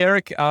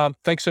Eric,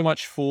 thanks so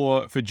much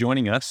for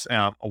joining us.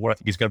 On what I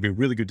think is going to be a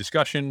really good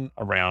discussion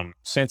around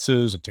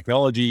sensors and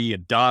technology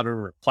and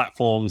data and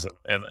platforms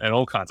and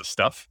all kinds of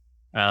stuff.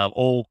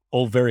 All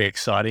very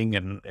exciting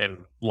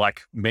and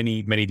like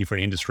many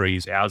different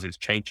industries, ours is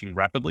changing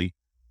rapidly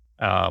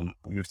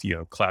with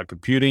cloud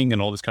computing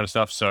and all this kind of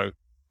stuff. So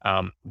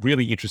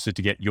really interested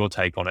to get your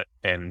take on it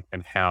and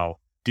how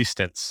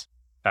Distance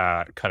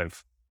kind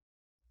of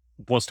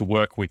wants to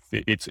work with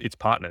its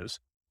partners.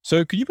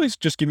 So could you please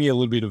just give me a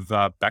little bit of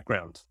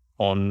background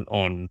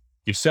on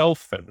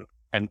yourself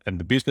and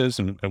the business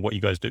and what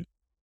you guys do?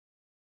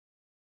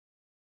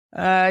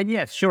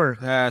 Yeah, sure.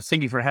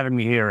 Thank you for having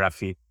me here,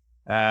 Rafi.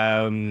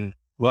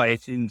 Well,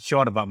 it's in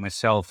short about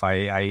myself.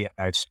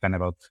 I've spent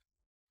about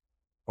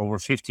over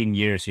 15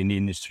 years in the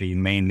industry,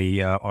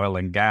 mainly oil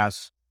and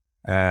gas.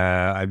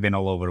 I've been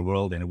all over the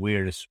world in the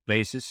weirdest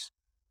places,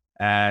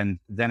 and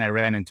then I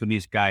ran into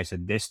these guys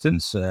at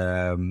Distance.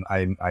 I'm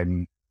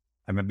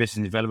a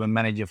business development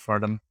manager for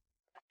them.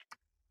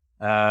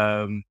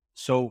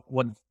 So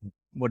what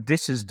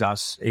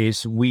does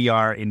is we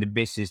are in the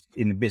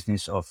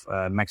business of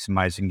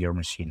maximizing your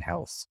machine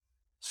health.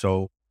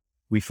 So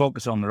we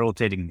focus on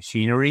rotating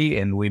machinery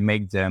and we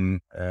make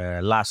them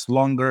last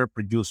longer,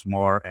 produce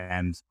more,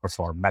 and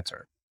perform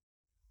better.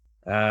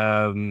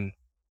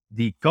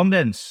 The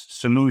condense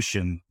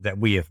solution that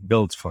we have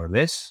built for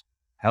this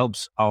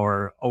helps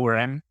our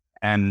OEM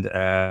and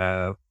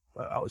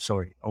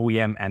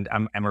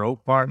MRO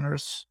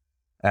partners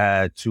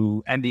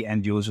to and the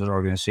end user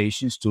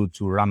organizations to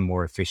run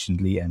more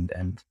efficiently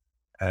and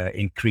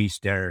increase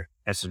their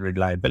asset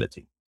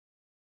reliability.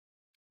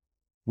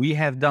 We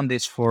have done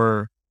this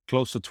for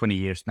close to 20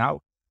 years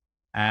now,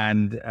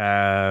 and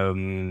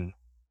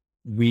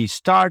we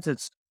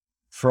started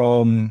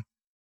from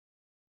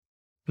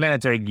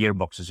planetary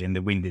gearboxes in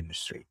the wind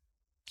industry.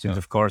 Since,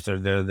 of course,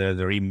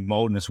 the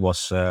remoteness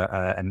was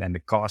and the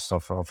cost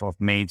of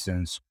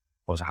maintenance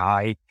was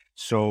high.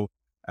 So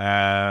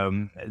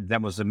that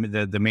was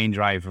the main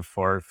driver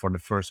for the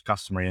first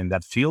customer in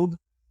that field.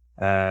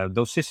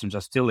 Those systems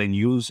are still in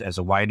use as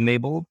a white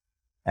label,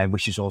 and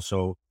which is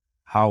also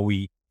how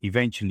we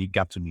eventually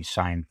got to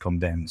design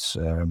Condense,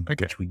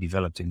 which we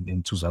developed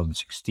in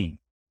 2016.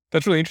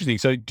 That's really interesting.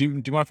 So do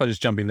you mind if I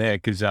just jump in there?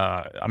 Because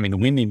the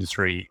wind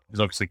industry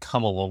has obviously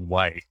come a long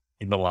way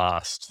in the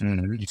last.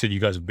 Mhm. You said you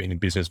guys have been in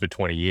business for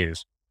 20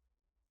 years.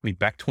 I mean,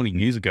 back 20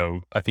 years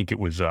ago, I think it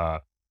was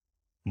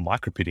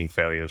micropitting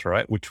failures,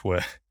 right, which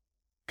were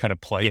kind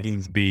of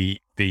plaguing the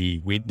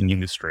wind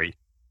industry.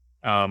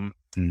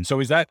 So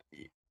is that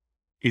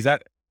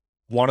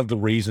one of the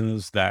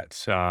reasons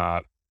that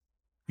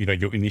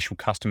your initial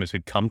customers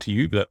had come to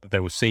you, that they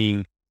were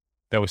seeing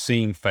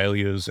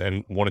failures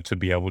and wanted to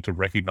be able to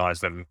recognize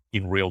them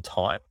in real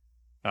time?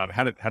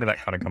 How did that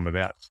kind of come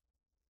about?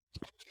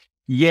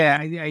 Yeah,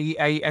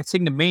 I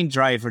think the main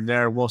driver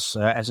there was,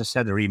 as I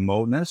said, the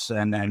remoteness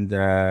and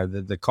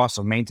the cost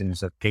of maintenance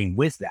that came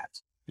with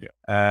that.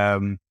 Yeah.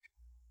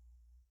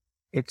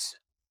 It's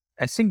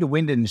I think the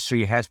wind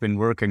industry has been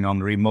working on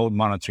remote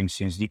monitoring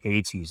since the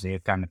 80s. They're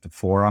kind of the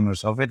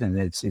forerunners of it, and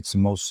it's the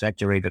most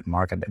saturated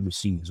market that we've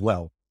seen as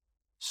well.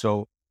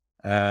 So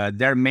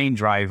their main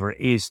driver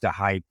is the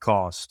high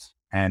cost,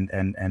 and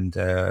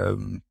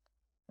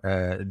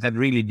that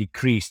really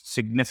decreased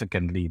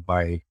significantly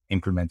by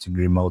implementing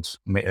remote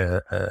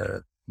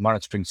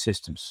monitoring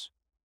systems.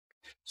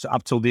 So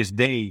up till this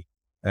day,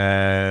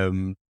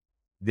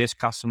 this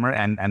customer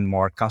and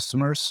more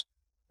customers,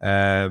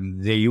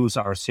 they use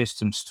our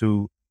systems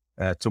to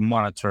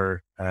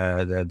monitor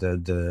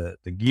the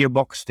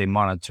gearbox. They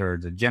monitor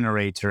the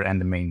generator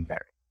and the main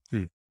bearing.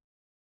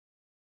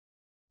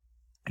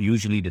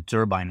 Usually, the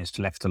turbine is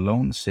left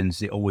alone since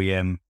the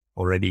OEM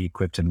already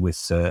equipped it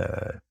with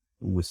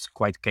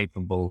quite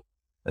capable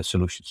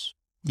solutions.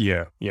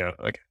 Yeah.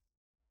 Okay.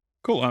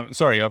 Cool.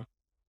 Sorry, I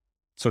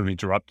sort of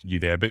interrupted you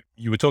there, but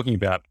you were talking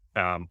about,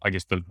 I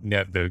guess the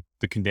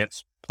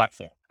condensed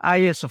platform.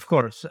 Yes, of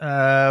course.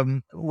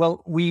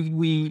 Well,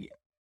 we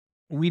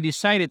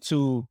decided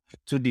to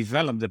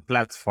develop the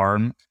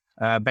platform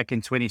back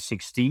in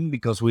 2016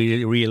 because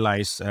we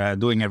realized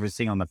doing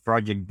everything on a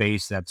project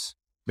base, that's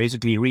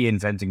basically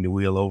reinventing the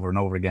wheel over and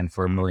over again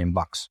for $1 million.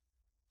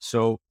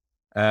 So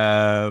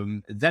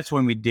that's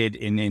when we did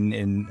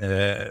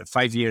in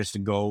 5 years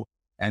ago,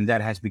 and that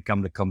has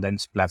become the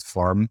condensed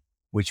platform,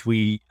 which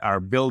we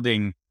are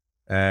building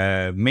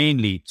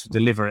mainly to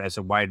deliver as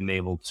a white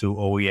label to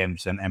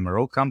OEMs and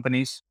MRO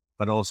companies,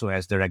 but also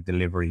as direct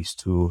deliveries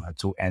to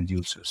end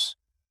users.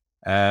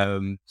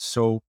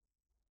 So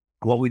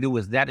what we do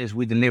with that is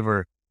we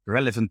deliver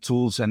relevant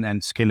tools and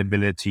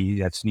scalability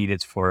that's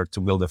needed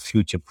to build a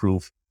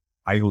future-proof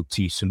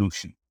IoT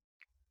solution.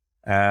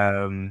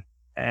 And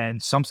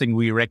something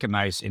we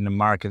recognize in the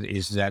market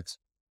is that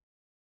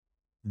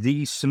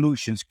these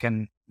solutions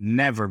can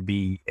never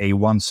be a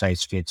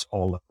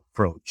one-size-fits-all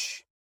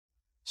approach.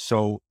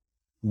 So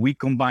we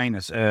combine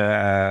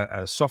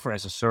a software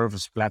as a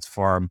service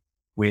platform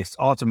with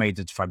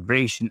automated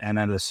vibration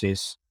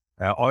analysis,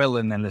 oil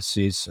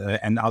analysis,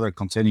 and other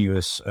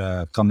continuous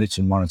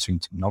condition monitoring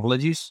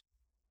technologies.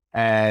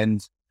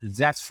 And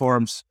that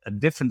forms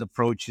different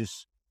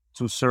approaches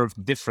to serve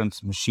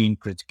different machine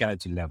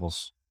criticality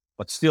levels,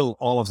 but still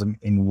all of them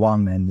in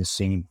one and the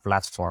same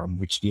platform,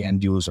 which the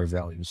end user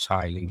values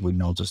highly, we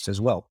noticed as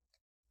well.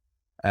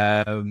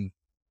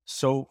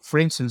 So, for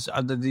instance,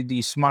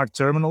 the smart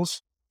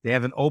terminals, they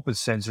have an open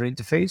sensor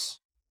interface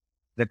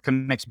that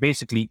connects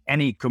basically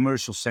any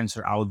commercial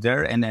sensor out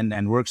there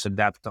and works at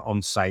that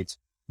on site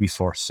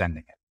before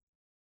sending it.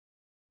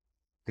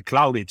 The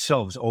cloud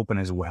itself is open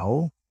as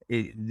well.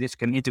 This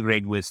can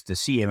integrate with the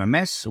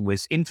CMMS,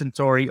 with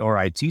inventory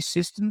or IT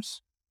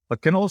systems,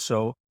 but it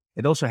also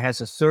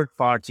has a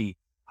third-party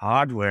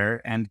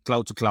hardware and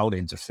cloud-to-cloud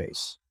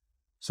interface.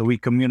 So we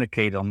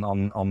communicate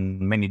on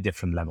many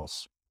different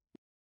levels.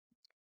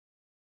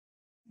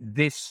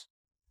 This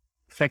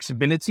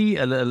flexibility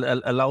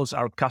allows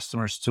our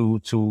customers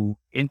to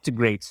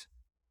integrate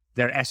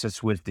their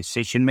assets with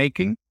decision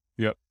making.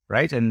 Yep.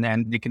 Right.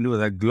 And they can do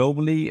that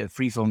globally,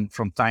 free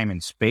from time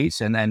and space.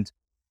 And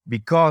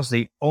because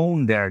they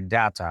own their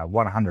data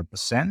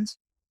 100%,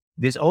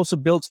 this also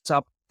builds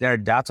up their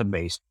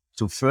database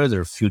to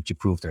further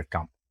future-proof their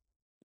company.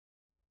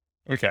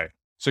 Okay.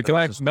 So can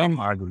I some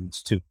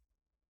arguments too?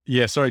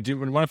 Yeah, sorry. Do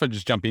you mind if I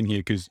just jump in here?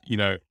 Because,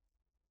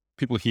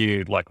 people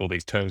hear like all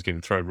these terms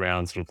getting thrown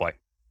around, sort of like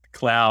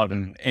cloud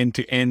and end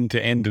to end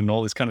and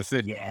all this kind of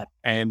stuff. Yeah.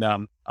 And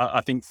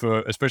I think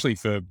especially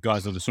for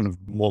guys that are sort of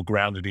more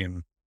grounded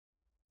in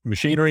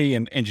machinery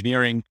and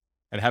engineering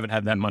and haven't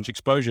had that much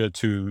exposure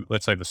to,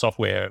 let's say, the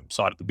software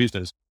side of the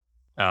business,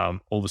 all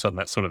of a sudden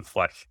that sort of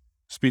like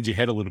spins your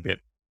head a little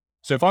bit.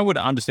 So if I were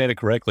to understand it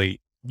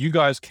correctly, you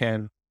guys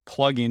can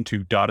plug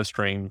into data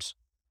streams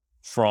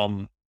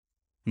from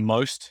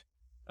most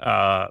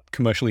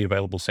commercially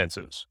available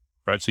sensors,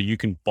 right? So you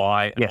can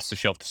buy an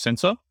off-the-shelf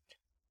sensor,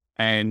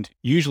 and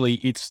usually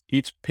it's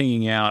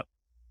pinging out,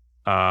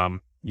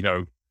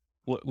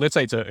 let's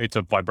say it's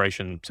a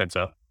vibration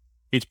sensor.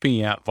 It's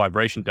pinging out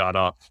vibration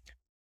data,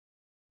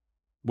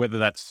 whether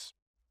that's,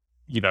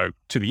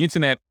 to the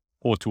internet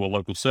or to a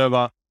local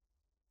server.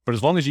 But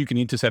as long as you can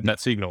intercept that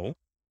signal,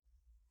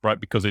 right,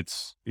 because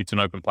it's an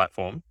open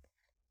platform,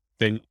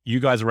 then you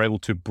guys are able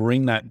to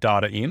bring that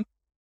data in.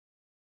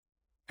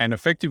 And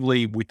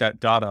effectively with that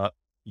data,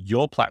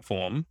 your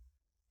platform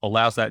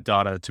allows that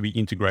data to be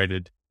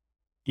integrated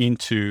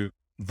into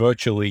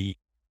virtually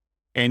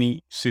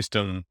any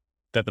system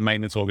that the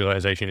maintenance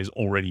organization is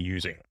already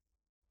using.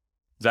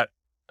 Is that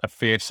a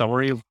fair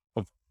summary of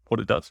what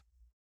it does?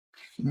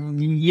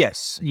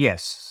 Yes.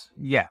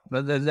 Yeah.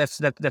 But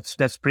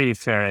that's pretty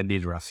fair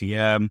indeed,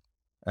 Rafi.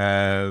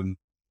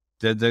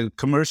 The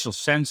commercial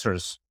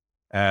sensors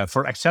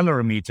for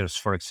accelerometers,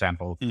 for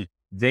example,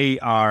 they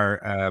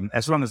are,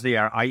 as long as they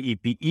are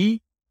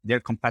IEEE, they're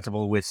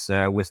compatible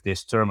with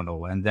this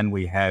terminal. And then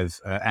we have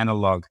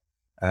analog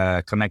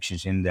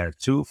connections in there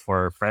too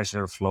for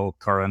pressure, flow,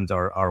 current,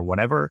 or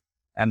whatever,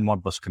 and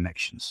Modbus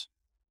connections.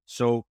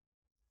 So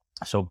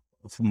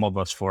for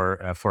Modbus,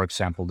 for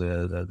example,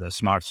 the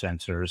smart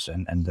sensors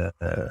and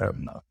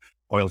the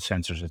oil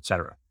sensors,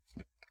 etc.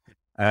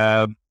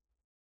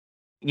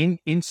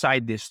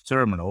 Inside this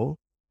terminal,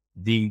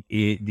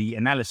 the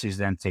analysis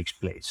then takes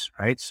place,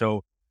 right?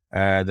 So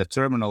the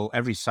terminal,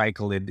 every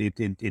cycle,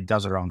 it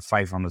does around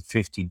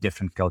 550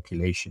 different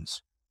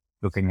calculations,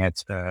 looking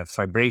at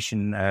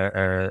vibration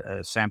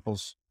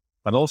samples,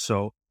 but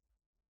also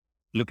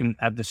looking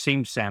at the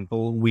same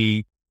sample,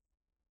 we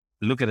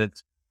look at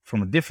it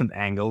from a different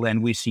angle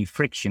and we see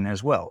friction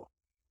as well.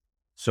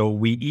 So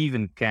we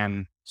even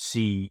can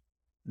see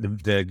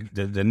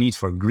the need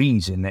for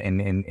greens in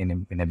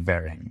a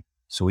bearing.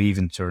 So we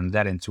even turn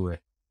that into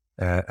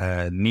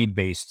a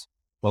need-based.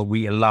 Well,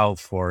 we allow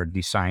for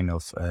design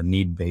of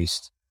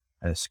need-based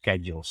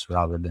schedules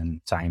rather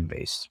than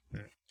time-based.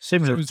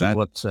 Similar to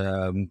what.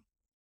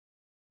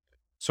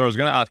 So I was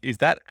going to ask: is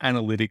that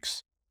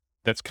analytics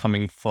that's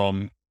coming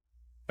from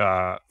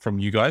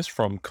you guys,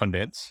 from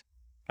Condense,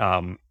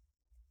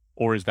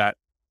 or is that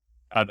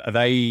are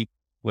they,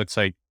 let's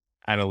say,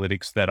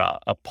 analytics that are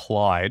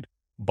applied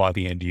by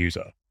the end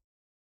user?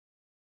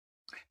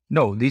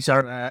 No, these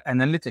are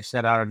analytics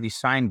that are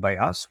designed by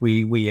us.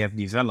 We have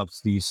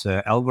developed these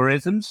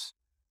algorithms,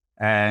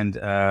 and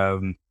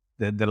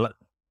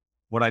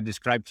what I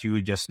described to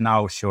you just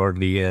now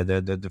shortly,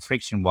 the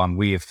friction one,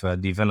 we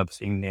have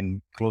developed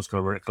in close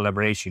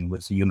collaboration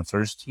with the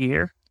university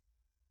here.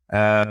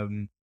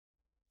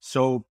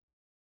 So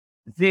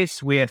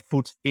this we have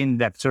put in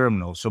that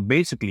terminal. So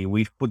basically,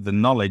 we've put the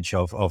knowledge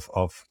of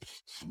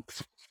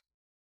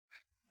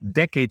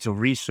decades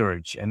of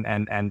research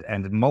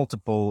and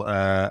multiple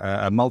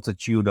a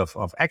multitude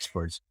of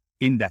experts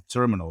in that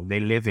terminal. They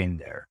live in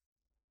there,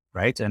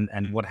 right?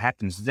 And what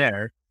happens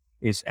there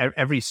is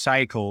every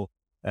cycle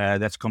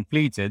that's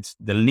completed,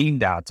 the lean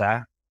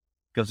data,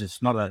 because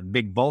it's not a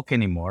big bulk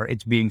anymore,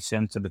 it's being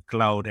sent to the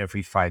cloud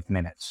every 5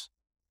 minutes,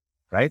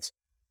 right?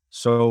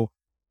 So,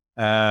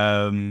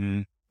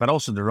 but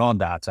also the raw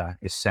data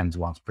is sent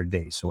once per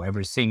day. So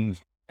everything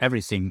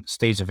everything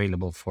stays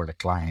available for the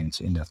client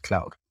in that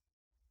cloud.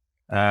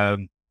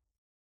 That's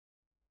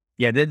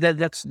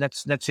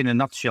in a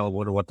nutshell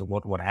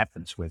what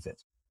happens with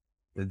it.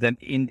 Then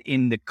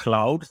in the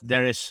cloud,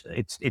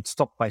 it's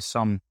stopped by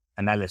some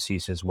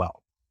analyses as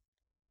well.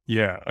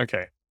 Yeah.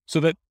 Okay. So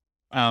that,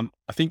 I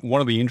think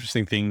one of the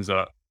interesting things,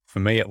 for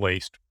me at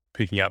least,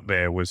 picking up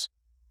there was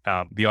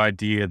the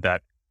idea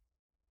that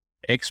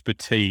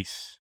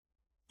expertise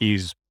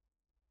is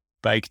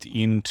baked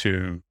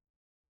into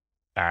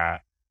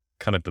kind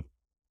of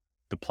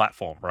the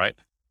platform, right?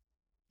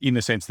 In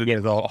the sense that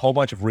there's a whole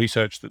bunch of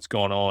research that's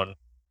gone on,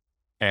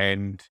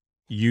 and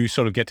you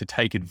sort of get to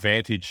take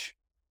advantage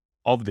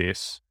of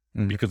this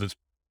because it's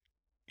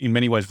in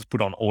many ways it's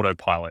put on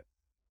autopilot.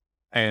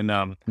 And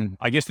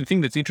I guess the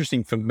thing that's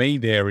interesting for me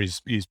there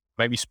is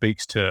maybe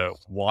speaks to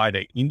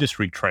wider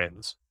industry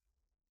trends,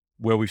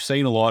 where we've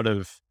seen a lot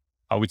of,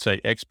 I would say,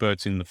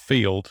 experts in the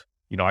field.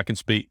 You know, I can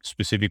speak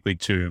specifically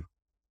to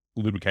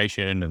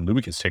lubrication and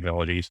lubricants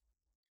technologies.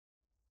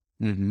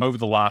 Over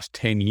the last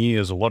 10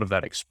 years, a lot of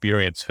that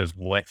experience has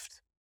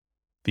left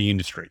the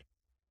industry.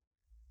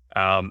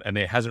 And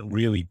there hasn't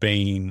really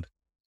been,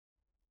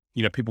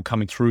 people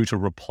coming through to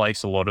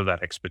replace a lot of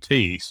that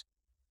expertise.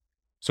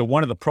 So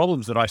one of the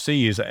problems that I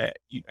see is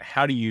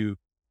how do you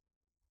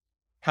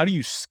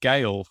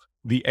scale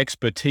the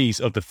expertise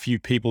of the few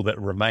people that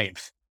remain?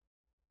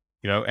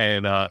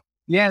 And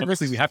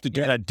obviously we have to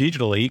do that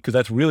digitally, because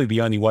that's really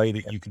the only way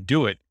that you can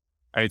do it.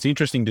 And it's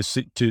interesting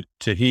to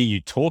hear you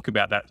talk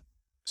about that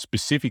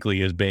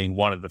specifically as being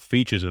one of the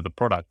features of the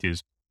product,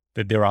 is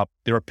that there are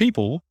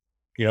people,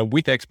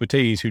 with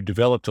expertise who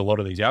developed a lot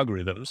of these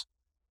algorithms,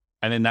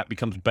 and then that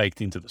becomes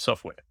baked into the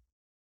software.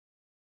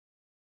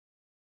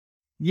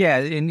 Yeah,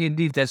 and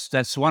indeed,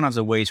 that's one of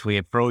the ways we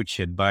approach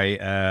it,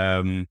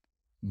 by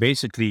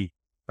basically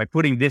by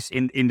putting this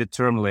in the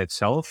terminal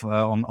itself,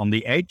 on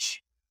the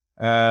edge.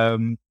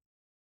 Part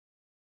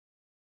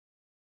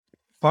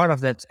of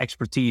that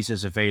expertise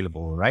is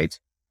available, right?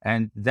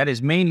 And that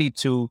is mainly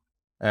to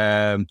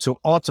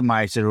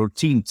automate the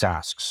routine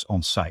tasks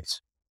on site.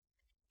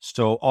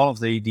 So all of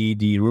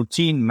the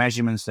routine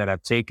measurements that are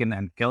taken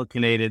and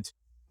calculated,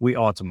 we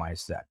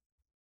automate that,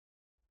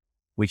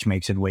 which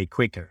makes it way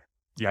quicker,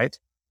 right?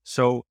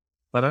 So,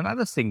 but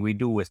another thing we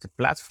do with the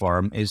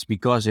platform is,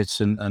 because it's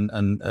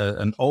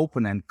an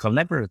open and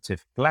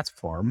collaborative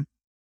platform,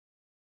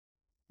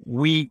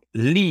 we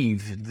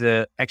leave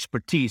the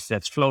expertise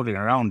that's floating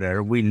around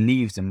there. We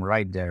leave them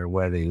right there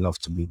where they love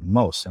to be the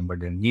most and where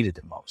they're needed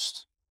the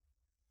most,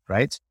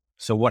 right?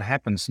 So what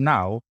happens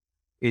now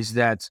is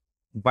that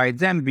by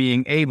them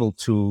being able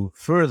to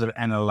further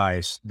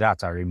analyze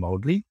data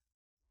remotely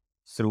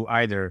through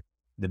either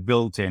the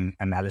built-in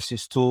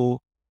analysis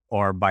tool,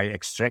 or by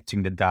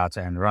extracting the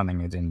data and running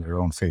it in their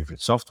own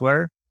favorite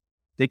software,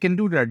 they can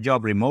do their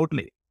job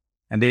remotely.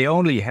 And they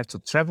only have to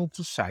travel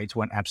to site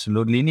when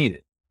absolutely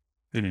needed.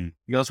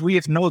 Because we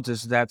have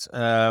noticed that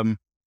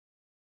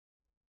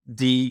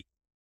the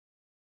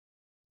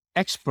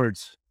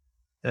expertise,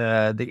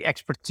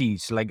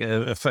 like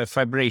a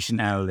vibration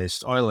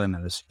analyst, oil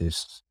analyst,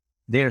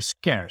 they're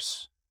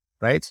scarce,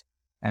 right?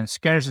 And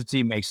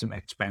scarcity makes them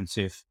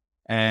expensive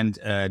and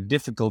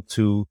difficult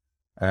to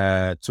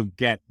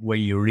get where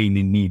you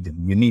really need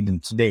them. You need them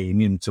today, you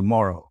need them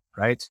tomorrow,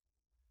 right?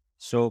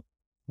 So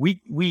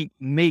we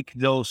make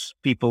those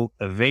people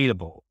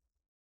available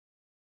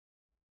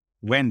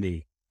when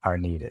they are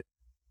needed.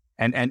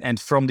 And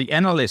from the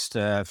analyst,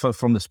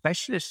 from the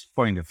specialist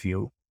point of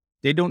view,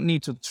 they don't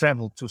need to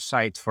travel to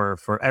site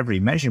for every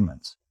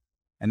measurement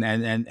and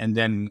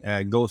then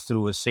go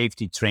through a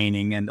safety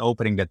training and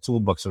opening that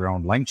toolbox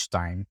around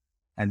lunchtime,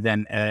 and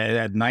then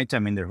at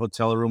nighttime in their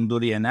hotel room do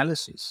the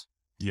analysis.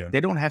 Yeah.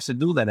 They don't have to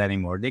do that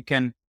anymore. They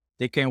can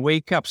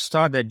wake up,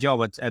 start that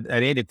job at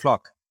 8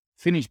 o'clock,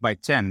 finish by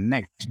 10,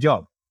 next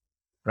job,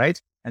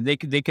 right? And they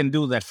can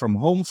do that from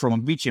home, from a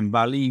beach in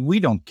Bali. We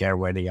don't care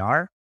where they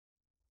are.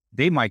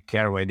 They might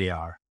care where they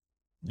are.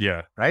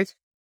 Yeah. Right?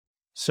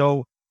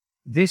 So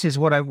this is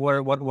what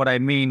I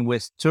mean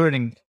with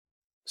turning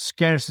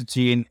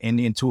scarcity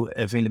into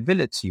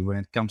availability when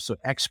it comes to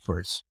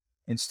experts.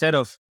 Instead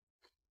of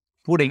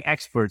putting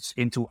experts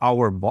into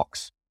our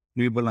box,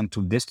 you belong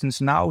to Distance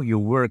now, you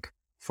work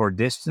for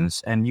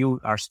Distance and you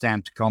are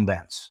stamped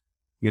Condense.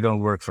 You don't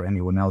work for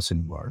anyone else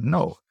anymore.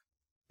 No,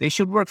 they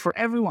should work for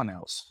everyone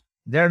else.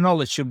 Their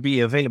knowledge should be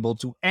available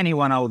to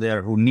anyone out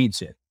there who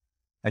needs it.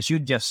 As you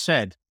just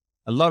said,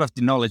 a lot of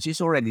the knowledge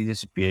is already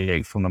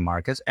disappearing from the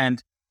market.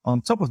 And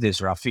on top of this,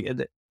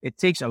 Rafi, it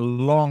takes a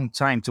long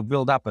time to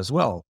build up as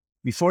well.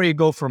 Before you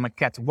go from a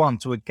Cat 1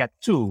 to a Cat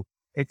 2,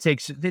 it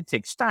takes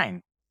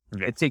time.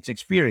 Yeah. It takes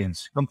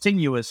experience,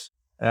 continuous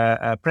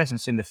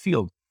presence in the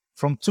field.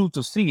 From 2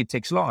 to 3, it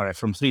takes longer.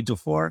 From 3 to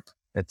 4,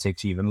 that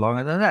takes even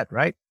longer than that,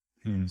 right?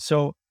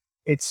 So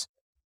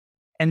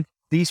and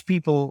these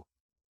people,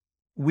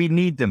 we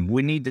need them.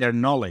 We need their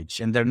knowledge,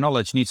 and their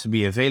knowledge needs to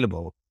be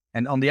available.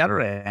 And on the other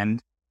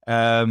end,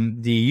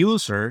 the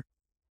user,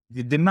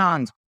 the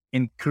demand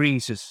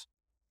increases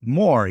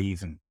more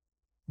even,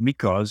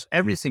 because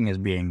everything is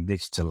being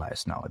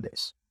digitalized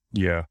nowadays,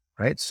 Yeah.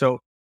 right? So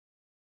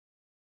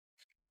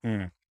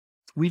Mm.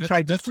 we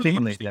try to That's really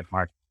stimulate interesting that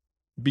market.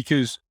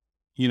 because,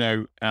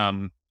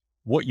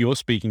 what you're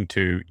speaking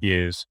to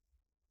is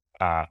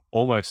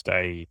almost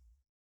a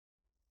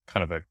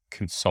kind of a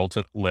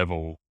consultant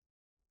level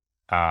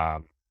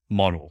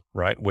model,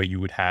 right? Where you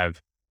would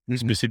have Mhm.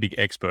 specific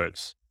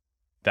experts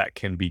that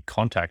can be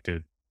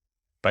contacted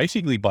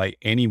basically by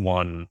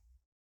anyone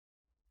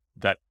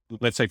that,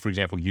 let's say, for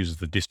example, uses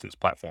the Distance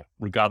platform,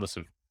 regardless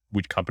of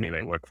which company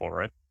they work for,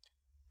 right?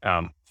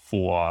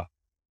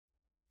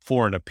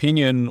 For an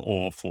opinion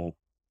or for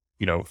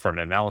an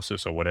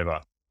analysis or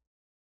whatever.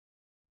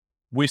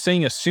 We're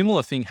seeing a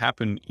similar thing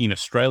happen in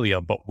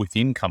Australia, but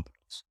within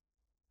companies.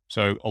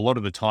 So a lot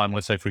of the time,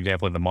 let's say, for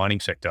example, in the mining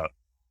sector,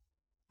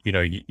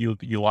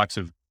 your likes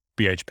of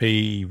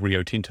BHP,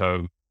 Rio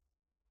Tinto,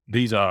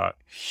 these are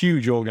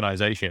huge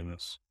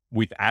organizations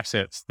with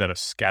assets that are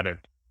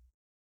scattered,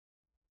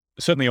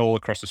 certainly all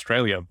across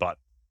Australia, but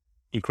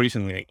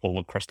increasingly all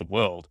across the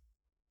world.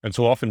 And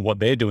so often what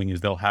they're doing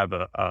is they'll have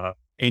a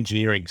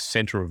engineering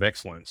center of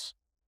excellence,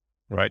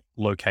 right,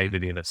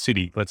 located in a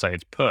city, let's say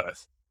it's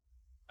Perth,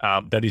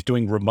 that is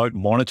doing remote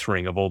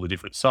monitoring of all the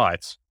different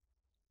sites.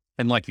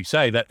 And like you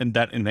say, that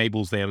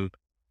enables them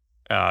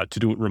to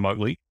do it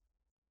remotely.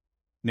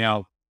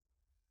 Now,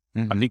 I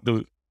Mhm. think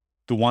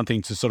the one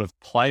thing to sort of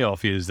play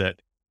off is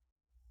that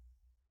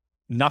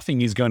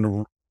nothing is going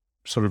to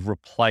sort of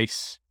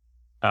replace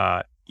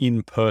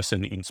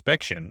in-person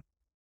inspection,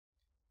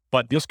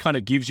 but this kind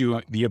of gives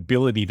you the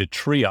ability to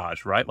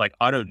triage, right? Like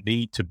I don't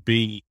need to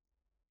be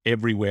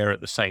everywhere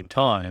at the same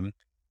time.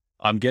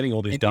 I'm getting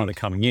all this data Indeed.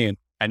 coming in,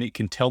 and it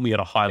can tell me at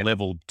a high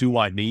level, do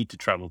I need to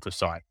travel to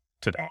site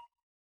today?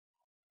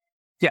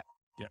 Yeah,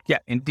 Yeah. yeah,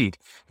 indeed.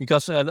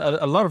 Because a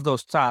lot of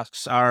those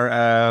tasks are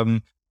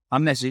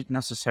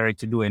unnecessary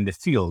to do in the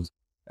field.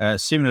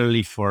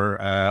 Similarly,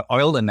 for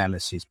oil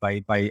analysis,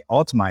 by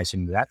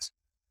automating that,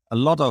 a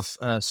lot of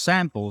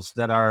samples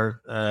that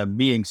are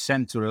being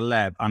sent to the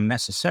lab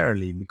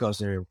unnecessarily because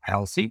they're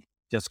healthy,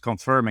 just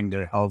confirming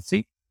they're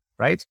healthy,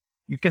 right?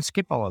 You can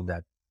skip all of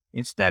that.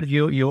 Instead,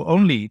 you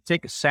only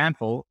take a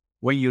sample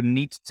when you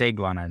need to take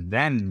one, and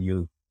then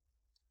you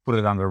put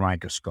it under a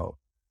microscope.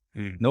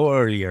 Mm. No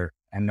earlier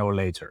and no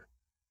later,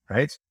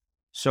 right?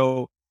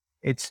 So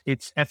it's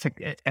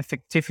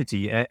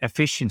effectivity,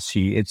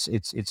 efficiency,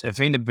 it's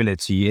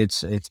availability,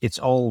 it's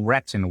all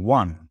wrapped in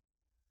one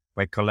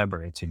by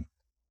collaborating.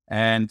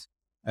 And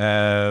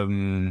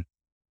um,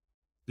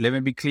 let me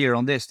be clear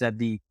on this: that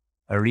the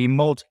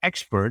remote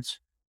experts,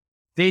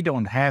 they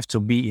don't have to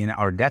be in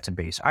our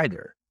database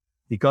either,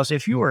 because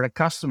if you are a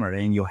customer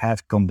and you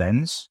have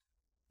Condense,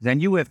 then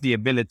you have the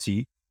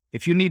ability.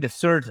 If you need a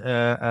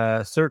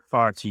third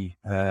party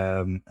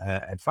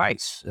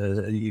advice,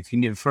 if you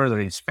need further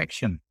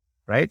inspection,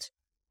 right,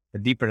 a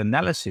deeper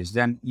analysis,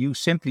 then you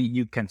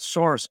can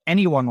source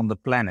anyone on the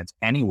planet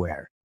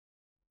anywhere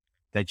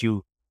that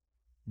you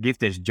give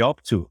this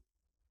job to,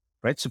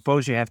 right?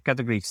 Suppose you have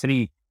category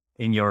 3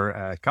 in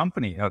your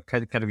company, or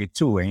category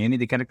 2, and you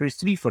need a category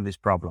 3 for this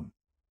problem.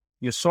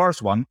 You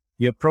source one,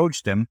 you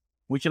approach them.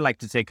 Would you like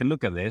to take a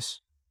look at this?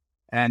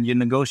 And you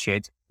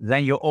negotiate.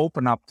 Then you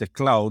open up the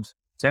cloud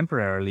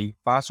temporarily,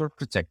 password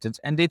protected,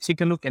 and they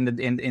take a look in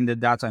the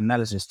data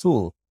analysis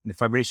tool, the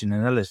vibration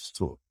analysis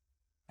tool.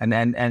 And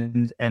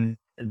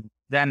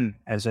then,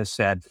 as I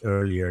said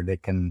earlier, they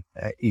can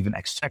even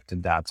extract the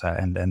data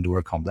and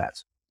work on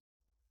that.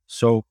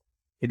 So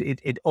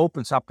it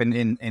opens up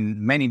in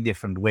many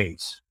different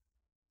ways.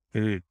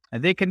 Mm.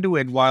 And they can do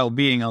it while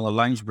being on a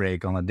lunch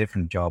break on a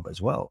different job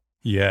as well,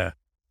 Yeah.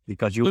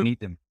 because you So need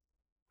them.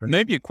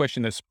 maybe a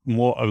question that's a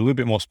little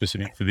bit more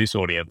specific for this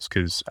audience,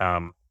 because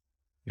a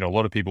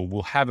lot of people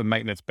will have a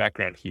maintenance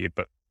background here,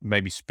 but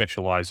maybe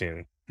specialize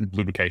in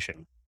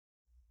lubrication.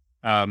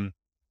 Um,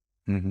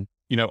 Mm-hmm.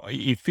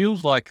 it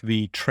feels like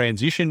the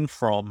transition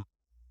from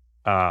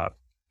uh,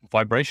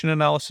 vibration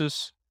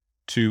analysis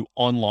to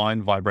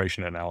online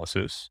vibration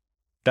analysis,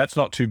 that's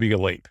not too big a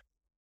leap.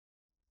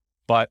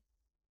 But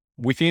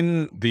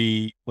within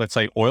the, let's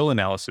say, oil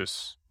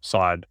analysis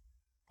side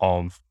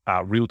of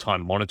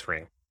real-time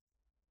monitoring,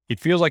 it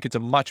feels like it's a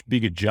much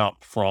bigger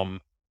jump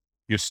from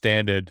your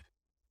standard,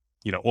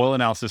 oil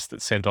analysis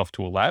that's sent off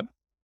to a lab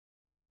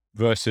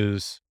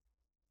versus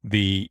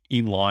the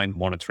inline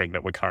monitoring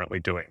that we're currently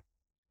doing.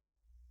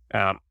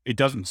 It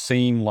doesn't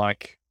seem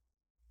like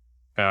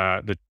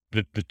the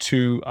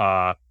two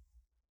are.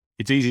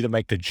 It's easy to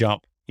make the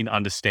jump in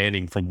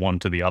understanding from one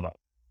to the other,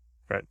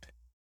 right?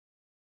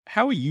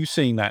 How are you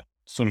seeing that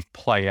sort of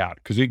play out?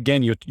 Because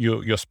again,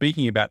 you're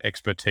speaking about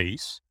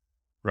expertise,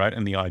 right,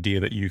 and the idea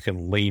that you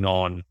can lean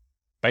on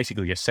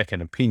basically a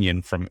second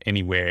opinion from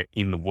anywhere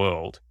in the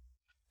world,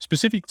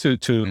 specific to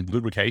Mm-hmm.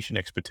 lubrication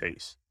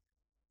expertise.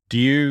 Do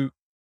you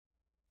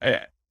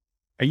uh,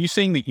 are you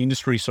seeing the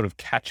industry sort of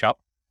catch up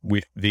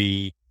with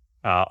the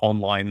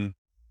online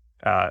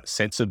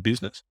sensor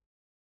business?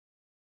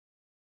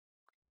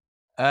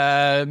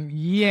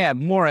 Yeah,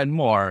 more and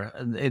more.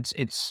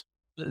 It's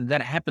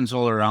that happens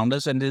all around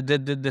us. And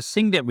the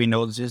thing that we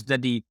notice is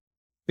that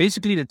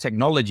basically the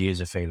technology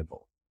is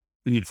available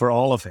for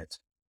all of it,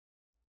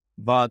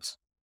 but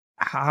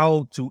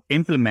how to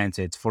implement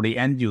it for the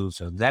end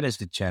user, that is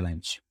the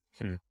challenge.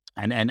 Hmm.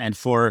 And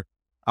for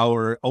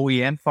our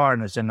OEM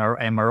partners and our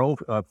MRO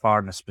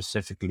partners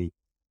specifically,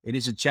 it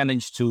is a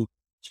challenge to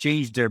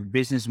change their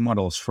business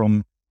models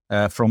from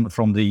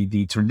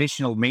the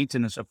traditional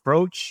maintenance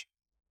approach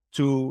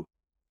to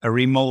a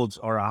remote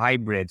or a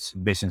hybrid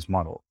business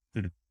model.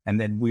 Hmm. And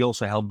then we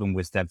also help them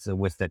with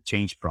that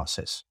change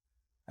process.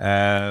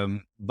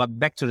 But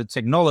back to the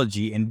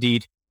technology,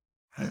 indeed,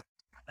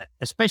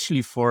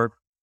 especially for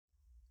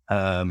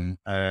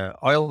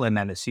oil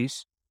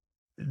analysis,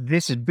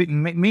 this is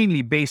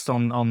mainly based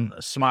on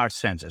smart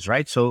sensors,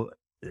 right? So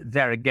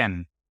there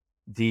again,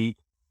 the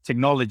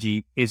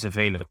technology is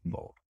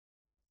available.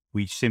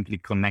 We simply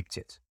connect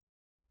it,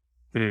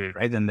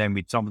 right? And then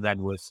we top that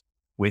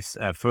with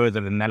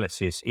further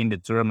analysis in the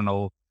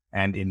terminal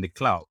and in the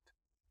cloud.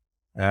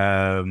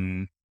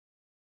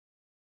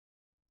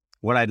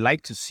 What I'd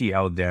like to see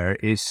out there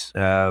is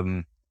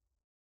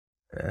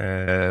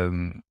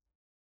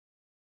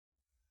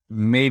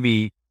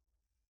maybe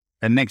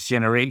a next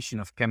generation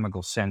of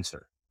chemical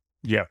sensor.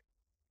 Yeah.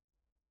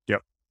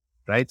 Yep.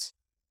 Right?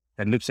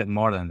 That looks at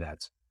more than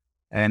that.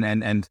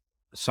 And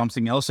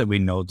something else that we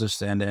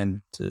noticed,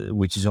 and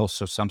which is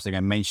also something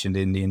I mentioned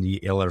in the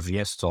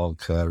LRVS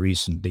talk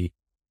recently.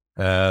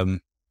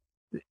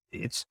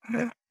 It's,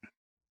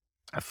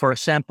 for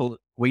example,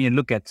 when you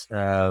look at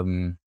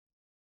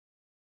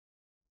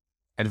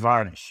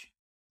varnish,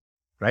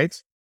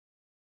 right?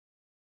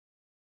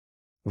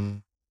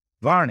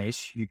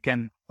 Varnish, you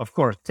can, of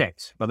course,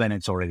 detect, but then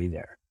it's already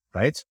there,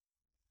 right?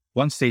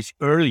 One stage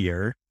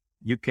earlier,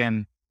 you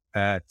can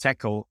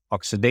tackle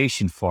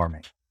oxidation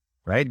forming,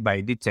 right?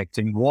 By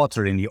detecting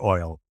water in the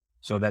oil.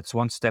 So that's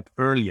one step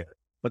earlier.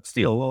 But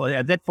still, well,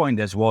 at that point,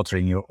 there's water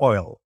in your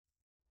oil.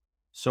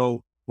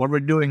 So what we're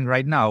doing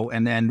right now,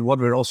 and what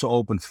we're also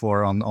open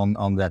for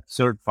on that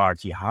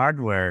third-party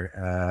hardware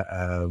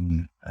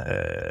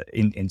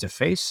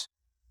interface,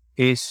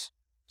 is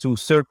to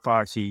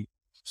third-party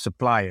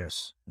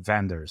suppliers,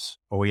 vendors,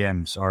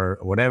 OEMs, or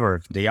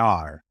whatever they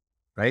are,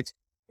 right?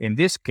 In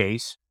this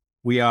case,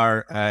 we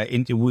are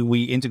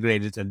we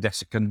integrated a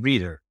desiccant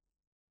breather,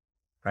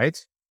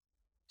 right?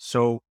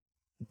 So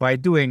by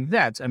doing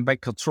that and by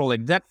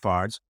controlling that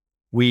part,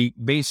 we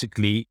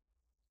basically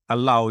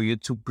allow you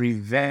to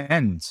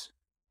prevent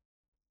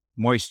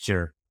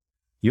moisture,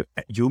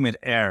 humid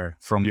air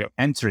from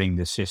entering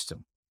the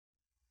system,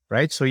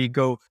 right? So you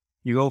go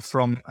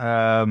from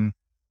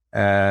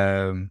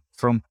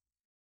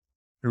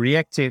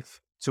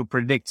reactive to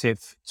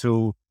predictive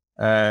to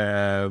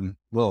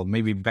well,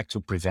 maybe back to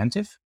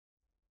preventive.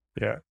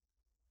 Yeah.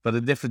 But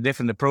a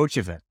different approach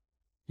of it.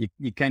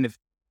 You kind of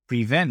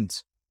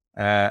prevent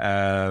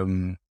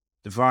the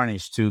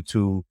varnish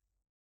to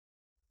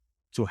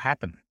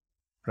happen,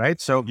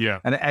 right? So Yeah.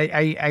 and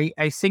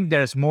I think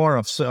there's more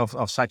of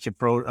such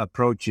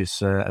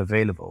approaches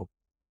available.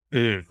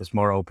 There's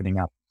more opening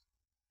up.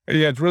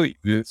 Yeah, it's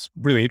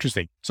really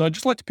interesting. So I'd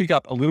just like to pick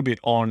up a little bit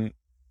on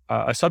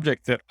a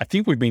subject that I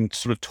think we've been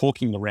sort of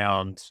talking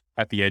around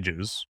at the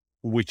edges,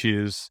 which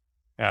is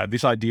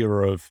this idea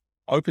of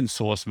open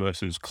source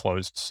versus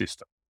closed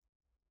system.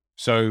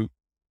 So,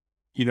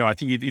 I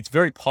think it's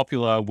very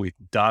popular with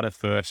data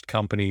first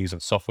companies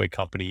and software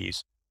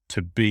companies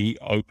to be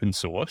open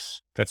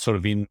source. That's sort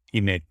of in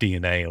their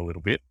DNA a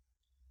little bit.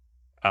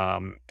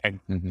 And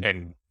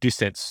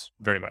Distance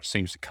very much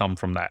seems to come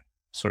from that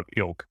sort of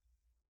ilk.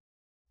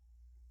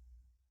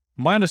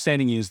 My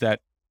understanding is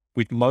that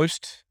with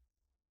most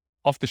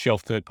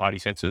off-the-shelf third-party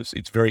sensors,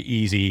 it's very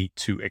easy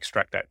to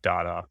extract that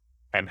data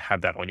and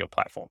have that on your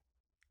platform.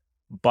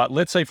 But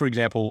let's say, for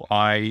example,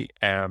 I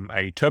am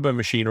a turbo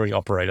machinery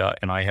operator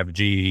and I have a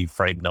GE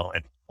Freight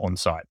 9 on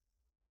site.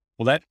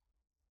 Well, that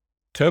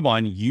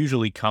turbine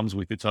usually comes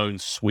with its own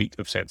suite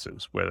of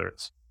sensors, whether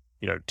it's,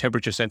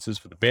 temperature sensors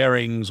for the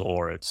bearings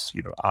or it's,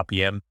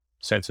 RPM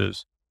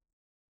sensors.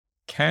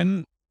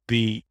 Can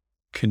the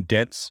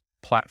Condense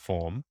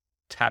platform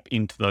tap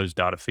into those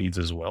data feeds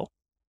as well?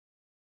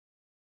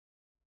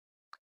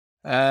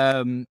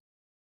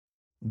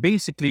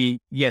 Basically,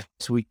 yes,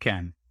 we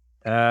can.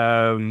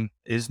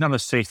 It's not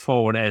as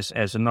straightforward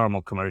as a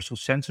normal commercial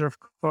sensor, of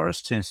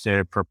course, since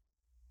they're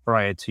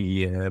proprietary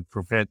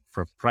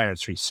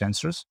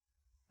sensors.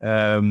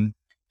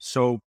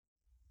 So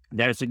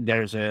there's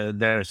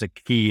a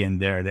key in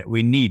there that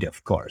we need,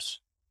 of course.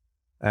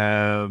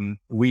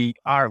 We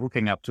are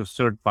hooking up to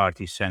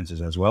third-party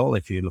sensors as well.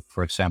 If you look,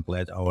 for example,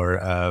 at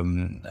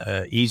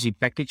our easy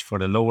package for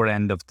the lower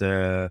end of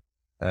the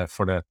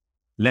for the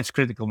less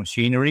critical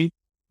machinery,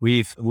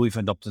 we've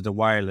adopted a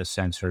wireless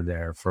sensor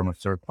there from a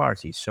third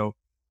party. So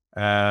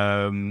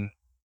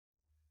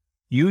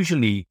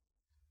usually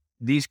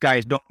these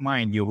guys don't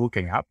mind you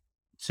hooking up.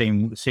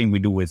 Same we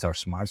do with our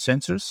smart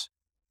sensors,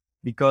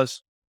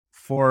 because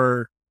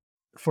for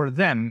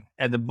them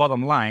at the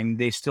bottom line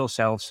they still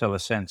sell a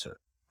sensor,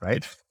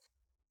 right?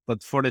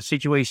 But for the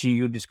situation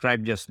you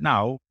described just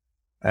now,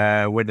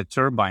 where the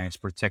turbine is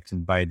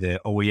protected by the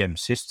OEM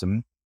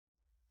system,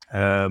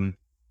 um,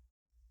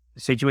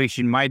 the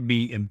situation might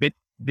be a bit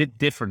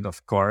different,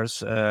 of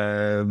course,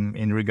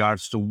 in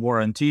regards to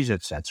warranties,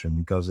 etc.,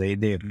 because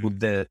they put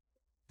their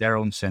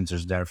own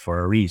sensors there for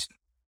a reason.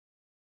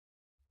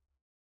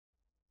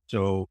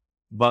 So,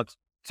 but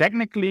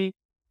technically,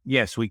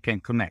 yes, we can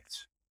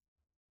connect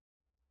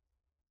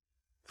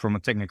from a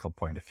technical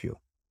point of view.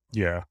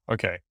 Yeah.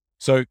 Okay.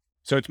 So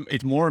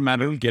it's more a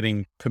matter of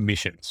getting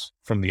permissions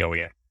from the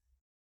OEM.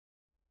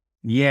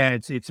 Yeah,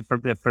 it's a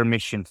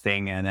permission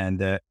thing,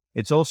 and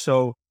it's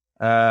also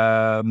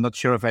I'm not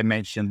sure if I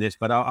mentioned this,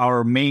 but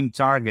our main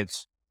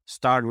targets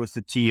start with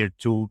the tier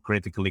 2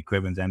 critical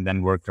equipment and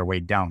then work their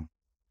way down.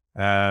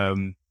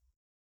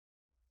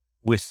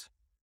 With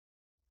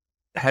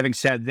having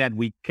said that,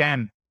 we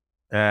can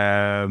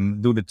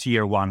do the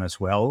tier 1 as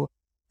well.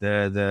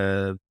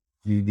 The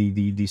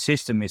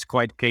system is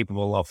quite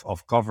capable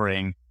of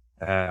covering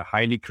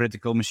highly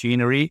critical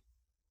machinery.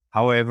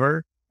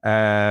 However,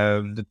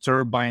 the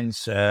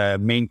turbines,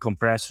 main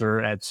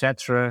compressor,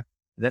 etc.,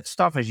 that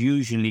stuff is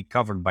usually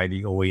covered by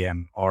the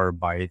OEM or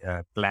by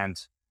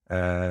plant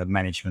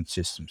management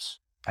systems,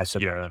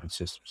 asset management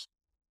systems.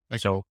 Okay.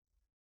 So,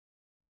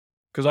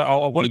 because I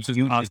wanted to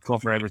just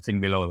cover everything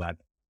below that.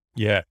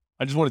 Yeah,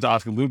 I just wanted to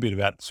ask a little bit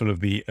about sort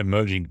of the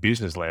emerging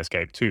business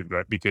landscape too,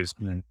 right? Because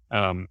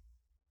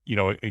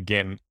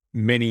again,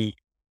 many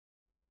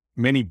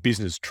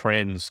business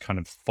trends kind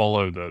of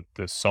follow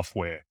the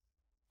software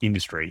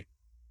industry.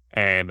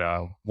 And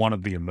one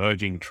of the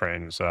emerging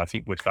trends that I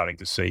think we're starting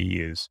to see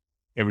is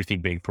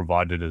everything being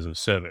provided as a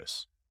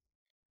service,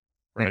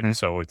 right? Mm-hmm.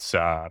 So it's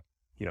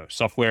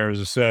software as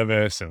a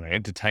service and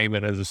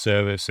entertainment as a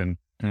service, and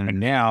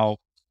now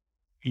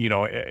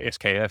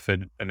SKF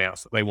had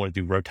announced that they want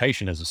to do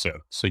rotation as a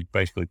service. So you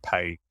basically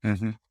pay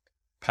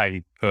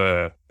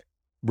per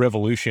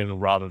revolution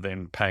rather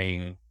than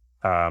paying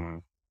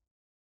for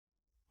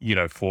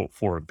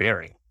a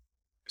bearing,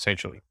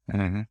 essentially.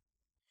 Mm-hmm.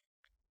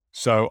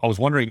 So I was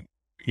wondering,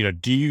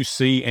 do you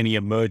see any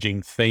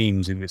emerging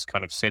themes in this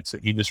kind of sensor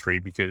industry?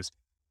 Because,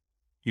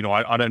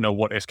 I don't know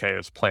what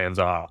SKF's plans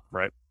are,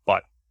 right?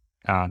 But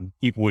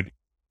it would,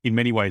 in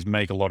many ways,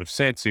 make a lot of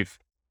sense if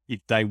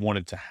they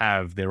wanted to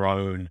have their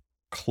own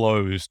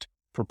closed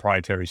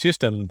proprietary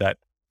system that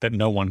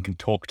no one can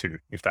talk to,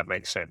 if that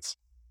makes sense.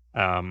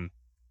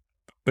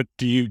 But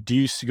do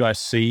you guys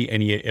see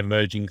any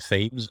emerging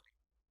themes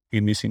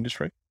in this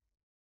industry?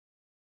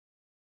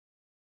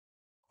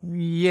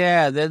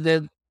 Yeah,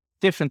 the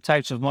different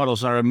types of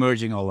models are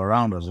emerging all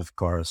around us, of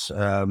course.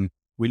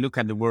 We look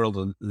at the world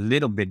a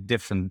little bit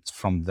different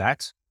from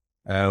that.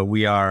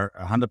 We are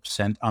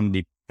 100%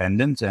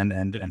 independent,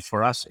 and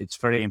for us, it's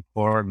very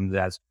important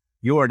that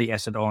you are the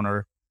asset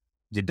owner.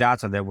 The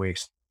data that we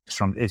extract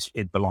from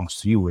it belongs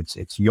to you.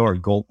 It's your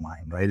gold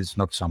mine, right? It's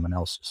not someone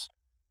else's.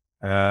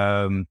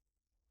 And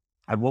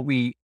what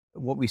we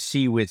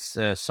see with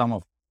some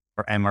of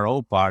our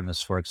MRO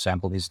partners, for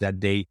example, is that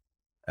they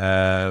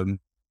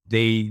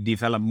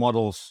develop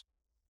models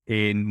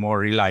in more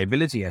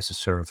reliability as a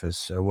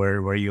service,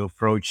 where you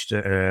approach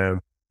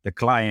the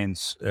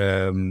clients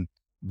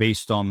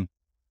based on,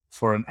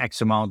 for an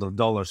X amount of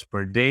dollars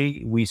per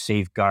day, we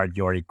safeguard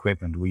your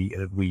equipment.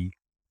 We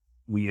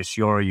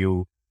assure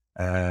you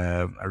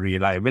a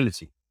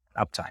reliability,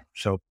 uptime.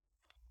 So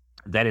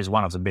that is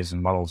one of the business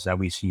models that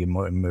we see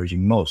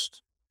emerging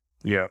most.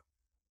 Yeah.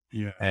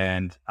 Yeah.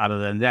 And other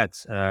than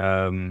that,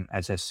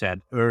 as I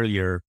said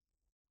earlier,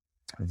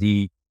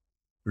 the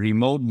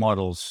remote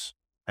models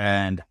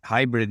and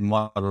hybrid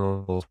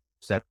models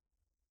that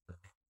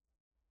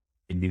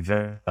they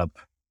develop,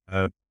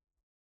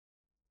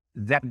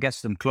 that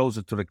gets them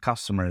closer to the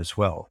customer as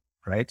well,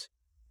 right?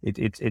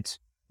 It's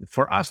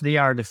for us, they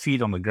are the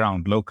feet on the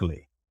ground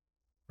locally,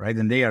 right?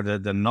 And they are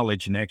the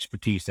knowledge and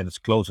expertise that is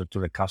closer to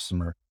the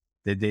customer.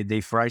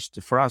 They for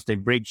us, they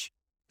bridge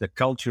the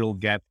cultural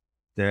gap,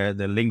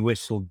 the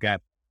linguistic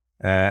gap.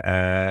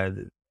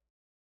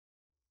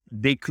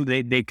 They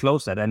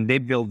close that, and they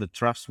build the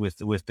trust with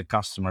the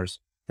customers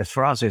that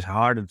for us is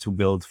harder to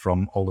build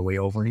from all the way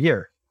over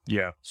here.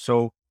 Yeah.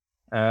 So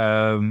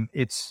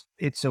it's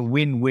a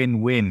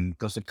win-win-win,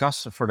 because the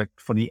customer,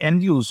 for the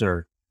end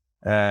user,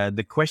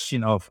 the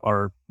question of,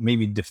 or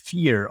maybe the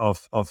fear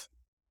of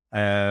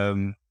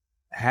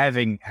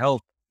having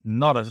help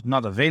not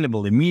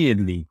available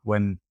immediately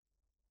when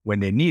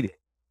they need it,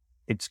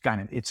 it's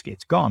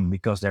gone,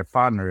 because their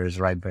partner is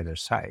right by their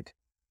side,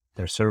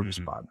 their service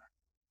partner.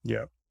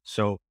 Yeah.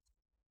 So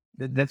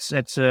that's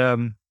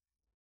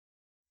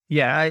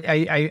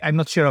yeah. I'm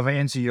not sure if I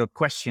answered your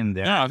question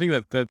there. No, I think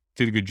that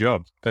did a good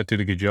job.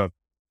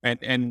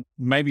 And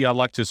maybe I'd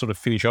like to sort of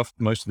finish off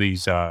most of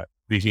these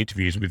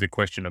interviews with a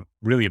question of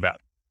really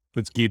about,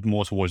 let's geared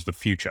more towards the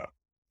future.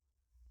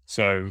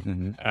 So,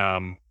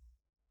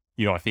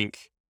 I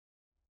think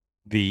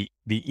the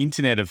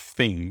Internet of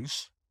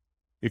Things,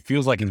 it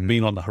feels like it's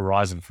been on the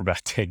horizon for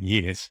about 10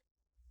 years.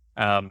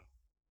 But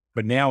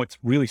now it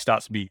really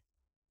starts to be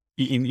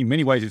in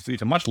many ways,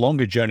 it's a much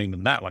longer journey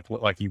than that.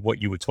 What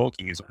you were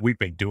talking is we've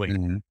been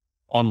doing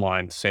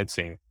online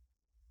sensing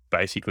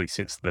basically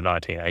since the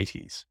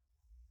 1980s.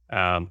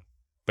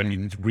 But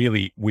it's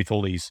really with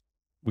all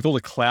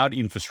the cloud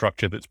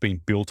infrastructure that's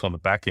been built on the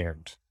back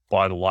end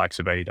by the likes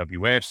of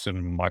AWS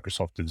and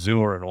Microsoft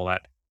Azure and all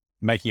that,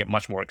 making it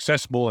much more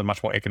accessible and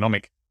much more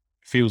economic.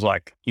 Feels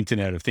like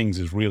Internet of Things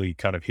is really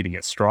kind of hitting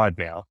its stride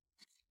now.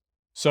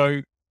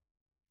 So,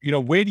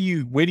 where do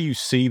you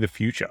see the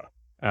future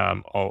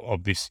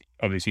of this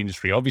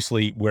industry?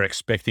 Obviously, we're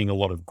expecting a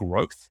lot of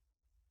growth,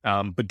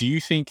 but do you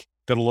think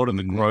that a lot of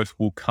the growth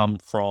will come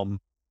from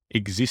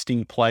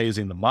existing players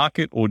in the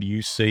market, or do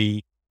you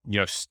see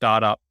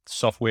startup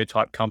software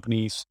type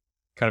companies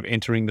kind of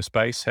entering the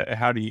space?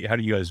 How do you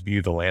guys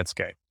view the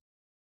landscape?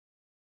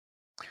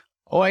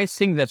 Oh, I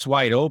think that's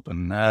wide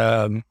open.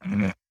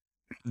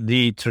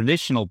 The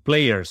traditional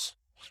players,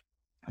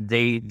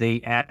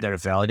 they add their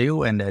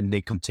value and then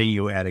they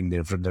continue adding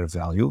their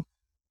value.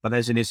 But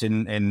as it is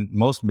in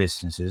most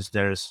businesses,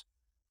 there's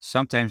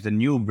sometimes the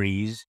new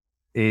breeze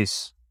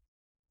is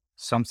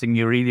something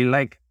you really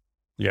like.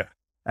 Yeah.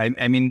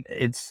 I mean,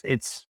 it's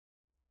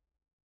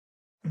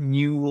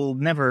you will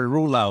never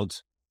rule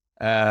out,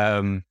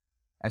 as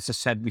I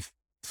said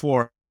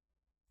before,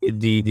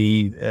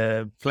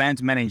 the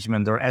plant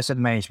management or asset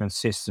management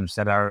systems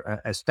that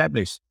are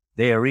established.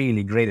 They are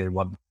really great at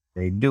what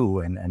they do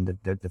and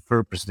the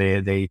purpose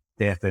they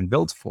have been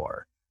built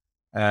for.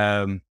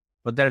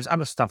 But there's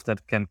other stuff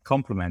that can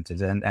complement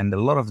it, and a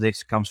lot of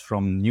this comes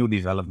from new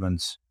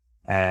developments,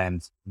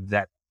 and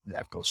that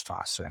goes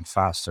faster and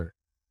faster.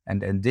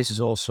 And this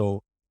is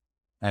also,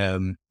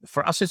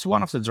 for us, it's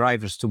one of the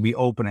drivers to be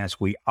open as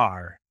we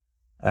are.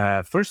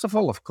 First of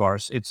all, of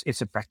course,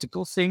 it's a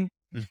practical thing.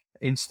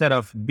 Instead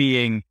of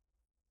being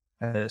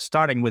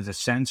starting with a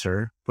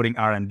sensor, putting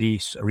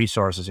R&D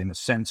resources in a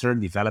sensor,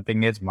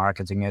 developing it,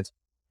 marketing it,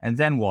 and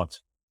then what?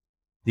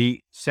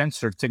 The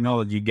sensor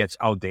technology gets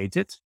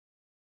outdated,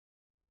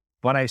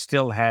 but I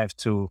still have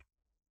to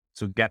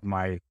get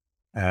my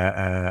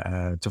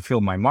to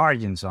fill my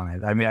margins on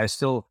it. I mean, I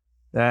still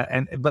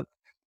but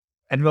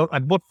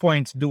at what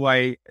point do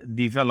I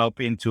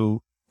develop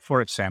into, for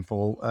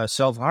example,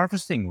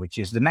 self-harvesting, which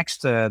is the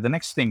next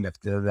thing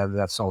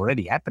that's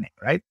already happening,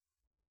 right?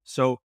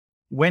 So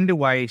when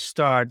do I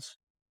start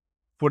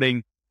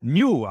putting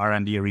new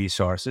R&D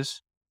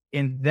resources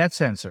in that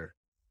sensor,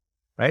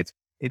 right?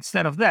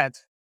 Instead of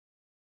that,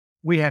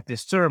 we have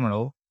this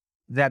terminal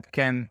that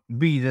can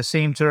be the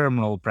same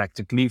terminal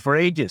practically for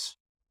ages.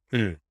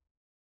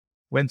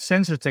 When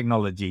sensor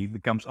technology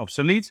becomes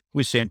obsolete,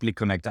 we simply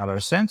connect other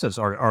sensors,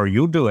 or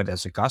you do it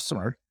as a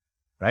customer,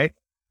 right?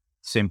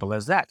 Simple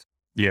as that.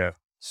 Yeah.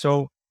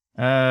 So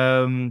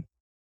that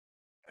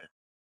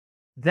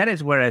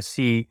is where I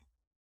see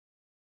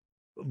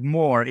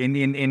more in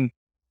the.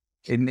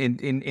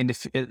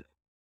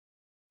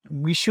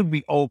 We should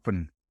be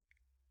open.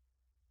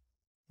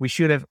 We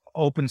should have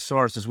open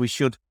sources. We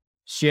should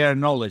share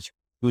knowledge.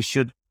 We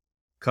should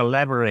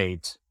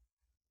collaborate.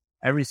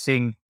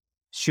 Everything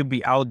should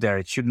be out there.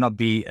 It should not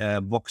be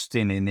boxed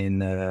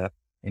in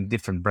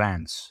different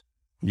brands.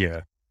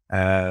 Yeah.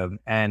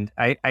 And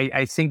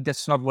I think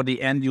that's not what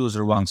the end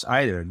user wants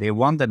either. They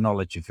want the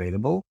knowledge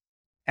available,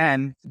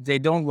 and they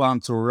don't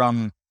want to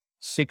run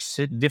 6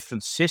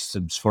 different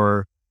systems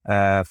for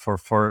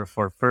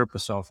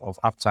purpose of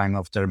uptime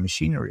of their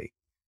machinery.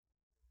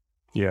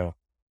 Yeah.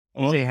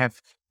 Well, they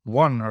have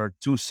 1 or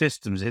 2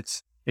 systems.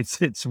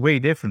 It's way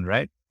different,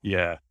 right?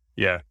 Yeah.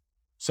 Yeah.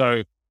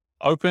 So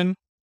open,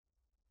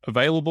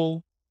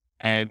 available,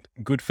 and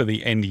good for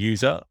the end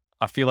user.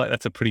 I feel like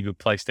that's a pretty good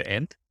place to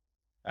end.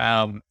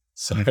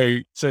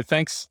 So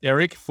thanks,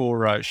 Eric,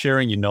 for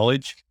sharing your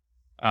knowledge,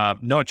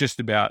 not just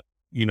about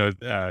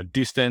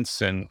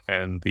Distance and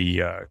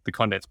the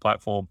Condense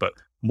platform, but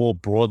more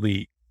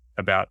broadly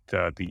about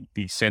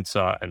the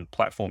sensor and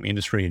platform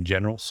industry in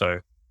general. So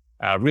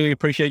really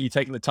appreciate you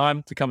taking the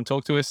time to come and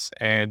talk to us.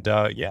 And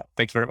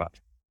thanks very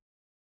much.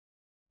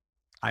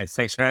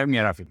 Thanks for having me,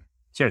 Rafi.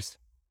 Cheers.